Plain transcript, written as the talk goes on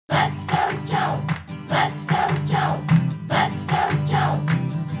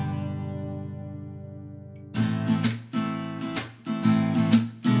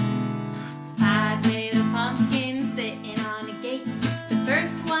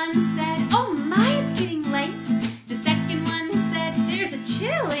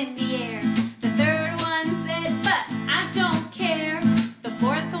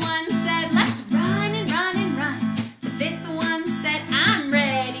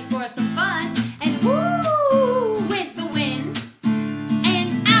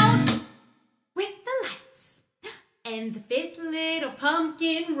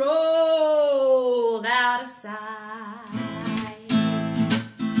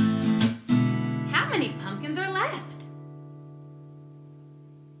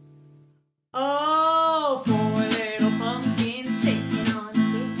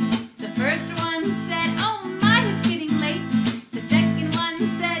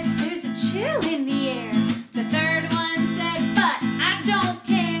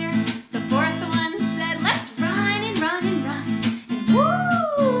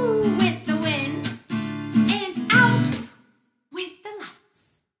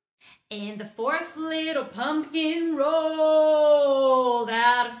And the fourth little pumpkin rolled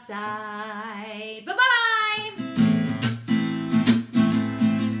out of sight. Bye-bye!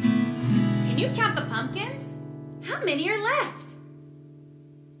 Can you count the pumpkins? How many are left?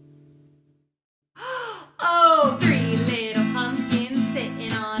 Oh, 3 little pumpkins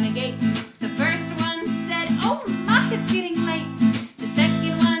sitting on a gate. The first one said, oh my, it's getting late. The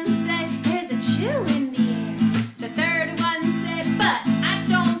second one said, there's a chill in the air. The third one said, but I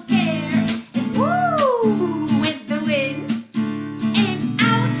don't care. And woo went the wind, and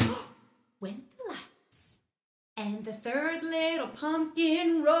out went the lights. And the third little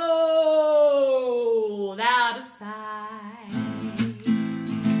pumpkin rolled out of sight.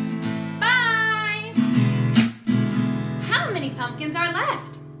 How many pumpkins are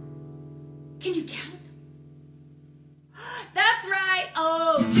left? Can you count? That's right!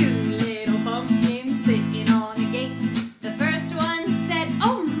 Oh, 2 little pumpkins sitting on a gate. The first one said,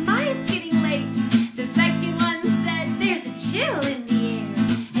 oh my, it's getting late. The second one said, there's a chill in the air.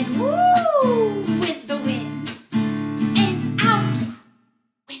 And woo went the wind, and out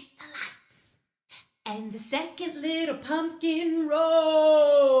went the lights. And the second little pumpkin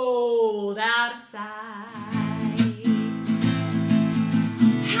rolled out of sight.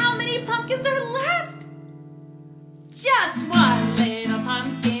 Pumpkins are left. Just 1 little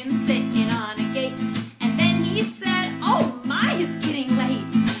pumpkin sitting on a gate. And then he said, oh my, it's getting late.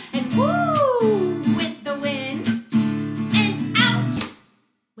 And woo went the wind, and out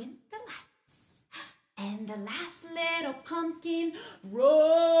went the lights. And the last little pumpkin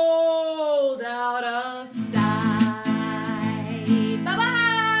rolled out of sight.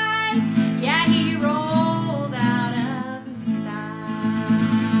 Bye-bye. Yeah, he rolled out of sight.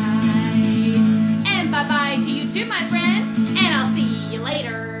 Bye-bye to you too, my friend.